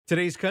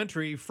Today's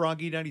country,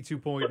 Froggy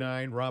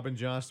 92.9, Robin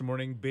Jocelyn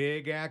morning.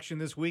 Big action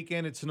this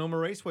weekend at Sonoma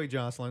Raceway,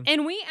 Jocelyn.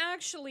 And we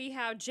actually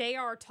have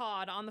JR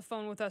Todd on the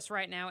phone with us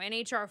right now,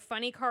 NHRA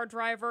funny car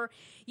driver.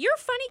 You're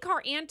funny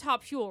car and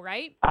Top Fuel,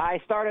 right?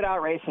 I started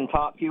out racing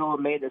Top Fuel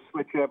and made the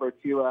switch over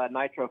to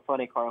Nitro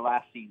Funny Car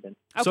last season.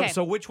 Okay.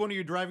 So which one are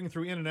you driving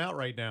through In and Out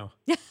right now?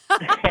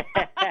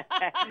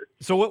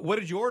 So what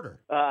did you order?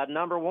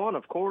 Number one,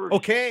 of course.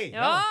 Okay.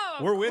 Oh,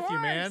 we're of with you,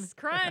 man. course,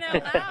 crying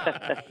out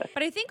loud.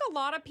 But I think a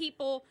lot of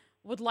people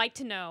would like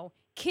to know,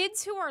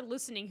 kids who are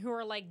listening who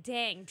are like,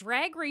 dang,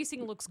 drag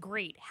racing looks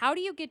great. How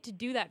do you get to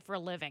do that for a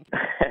living?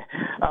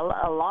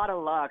 a lot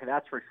of luck,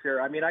 that's for sure.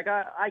 I mean, I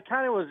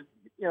kind of was,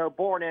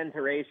 born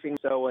into racing.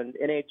 So when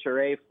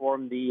NHRA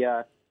formed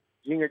the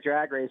Junior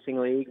Drag Racing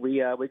League, we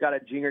got a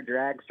junior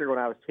dragster when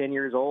I was 10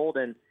 years old,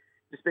 and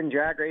just been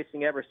drag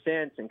racing ever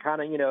since. And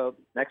kind of,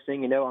 next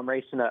thing you know, I'm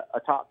racing a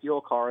Top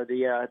Fuel car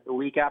the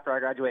week after I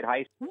graduate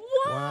high school.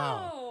 Whoa!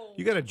 Wow.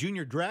 You got a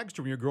junior dragster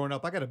when you're growing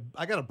up. I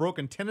got a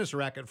broken tennis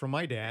racket from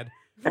my dad.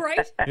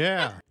 Right?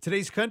 Yeah.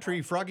 Today's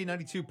country, Froggy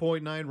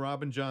 92.9,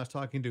 Robin Joss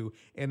talking to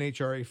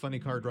NHRA funny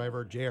car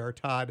driver JR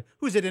Todd,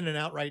 who's at In and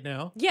Out right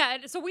now. Yeah,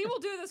 so we will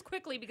do this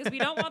quickly because we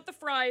don't want the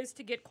fries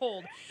to get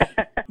cold.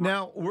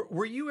 Now,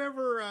 were you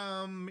ever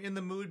in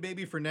the mood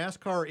maybe for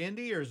NASCAR or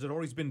Indy, or has it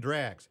always been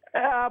drags?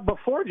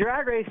 Before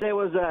drag racing, it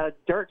was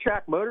dirt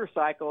track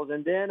motorcycles,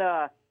 and then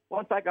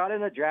once I got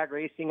into drag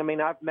racing, I mean,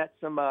 I've met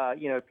some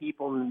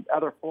people in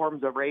other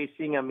forms of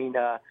racing. I mean,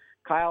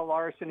 Kyle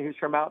Larson, who's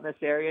from out in this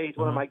area, he's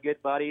one of my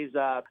good buddies.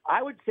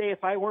 I would say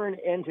if I weren't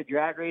into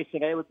drag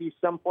racing, it would be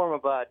some form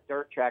of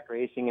dirt track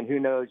racing, and who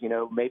knows,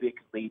 maybe it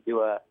could lead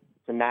to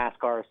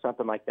NASCAR or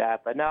something like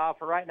that. But no,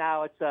 for right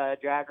now, it's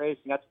drag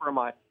racing. That's where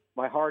my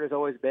heart has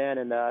always been,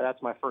 and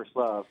that's my first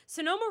love.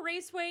 Sonoma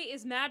Raceway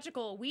is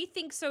magical. We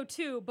think so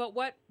too, but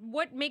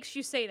what makes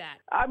you say that?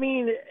 I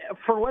mean,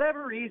 for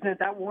whatever reason, at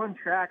that one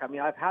track, I mean,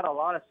 I've had a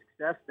lot of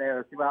success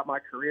there throughout my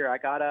career. I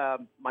got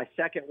my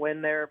second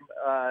win there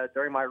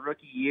during my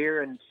rookie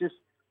year, and it's just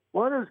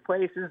one of those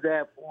places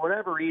that, for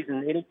whatever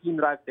reason, any team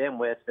that I've been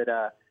with,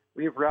 that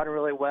we've run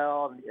really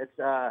well. It's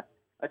a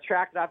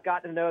track that I've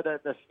gotten to know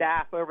the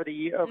staff over the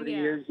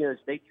years.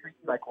 They treat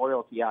me like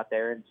royalty out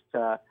there, and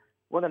it's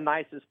one of the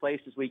nicest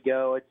places we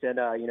go. It's in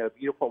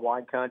beautiful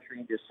wine country,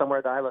 and just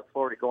somewhere that I look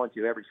forward to going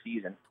to every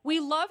season.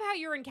 We love how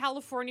you're in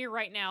California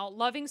right now,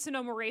 loving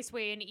Sonoma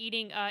Raceway and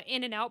eating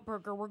In-N-Out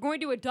Burger. We're going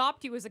to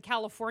adopt you as a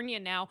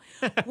Californian now.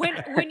 When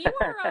you're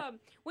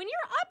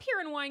up here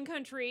in wine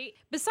country,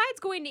 besides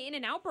going to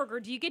In-N-Out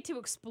Burger, do you get to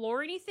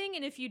explore anything?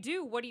 And if you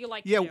do, what do you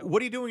like to do? Yeah, what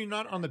do you do when you're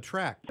not on the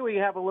track? We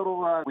have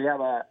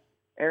a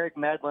Eric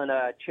Medlin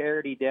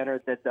charity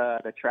dinner that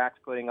the track's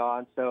putting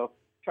on. So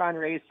trying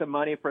to raise some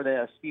money for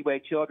the Speedway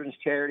Children's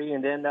Charity,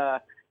 and then going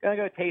to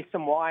go taste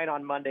some wine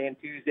on Monday and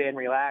Tuesday and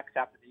relax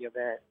after the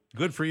event.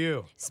 Good for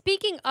you.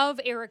 Speaking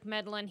of Eric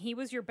Medlin, he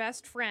was your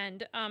best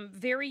friend,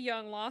 very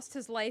young, lost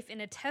his life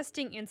in a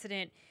testing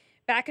incident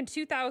back in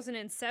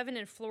 2007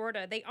 in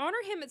Florida. They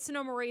honor him at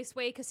Sonoma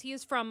Raceway because he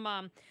is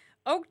from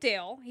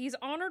Oakdale. He's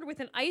honored with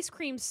an ice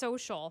cream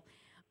social.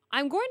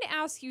 I'm going to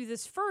ask you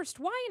this first.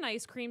 Why an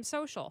ice cream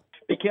social?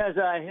 Because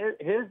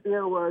his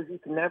deal was you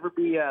can never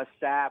be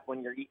sad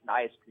when you're eating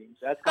ice cream.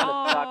 So that's kind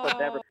of stuck with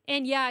everything.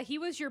 And yeah, he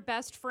was your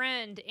best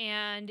friend,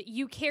 and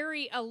you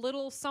carry a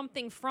little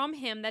something from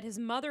him that his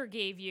mother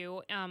gave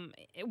you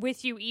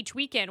with you each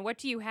weekend. What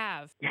do you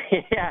have?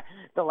 Yeah,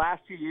 the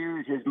last 2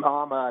 years, his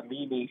mom,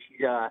 Mimi,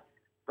 she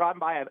brought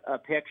by a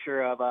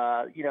picture of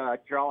a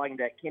drawing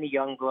that Kenny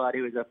Youngblood,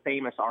 who is a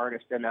famous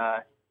artist in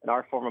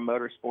our form of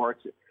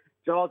motorsports,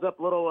 draws up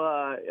a little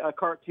a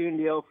cartoon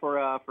deal for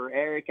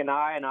Eric and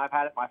I've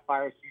had it in my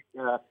fire seat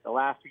the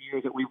last 2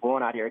 years that we've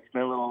won out here. It's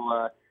been a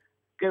little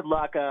good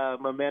luck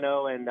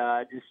memento, and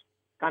just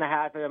kind of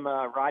have him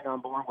riding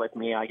on board with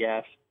me, I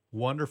guess.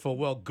 Wonderful.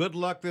 Well, good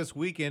luck this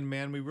weekend,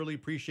 man. We really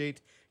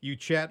appreciate you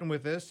chatting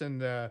with us,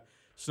 and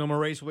Sonoma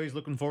Raceway is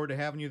looking forward to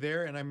having you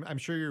there, and I'm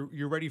sure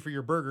you're ready for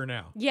your burger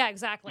now. Yeah,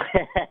 exactly.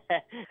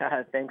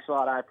 Thanks a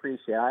lot. I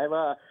appreciate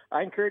it.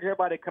 I encourage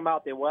everybody to come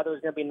out. The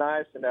weather's going to be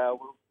nice, and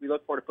we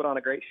look forward to put on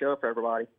a great show for everybody.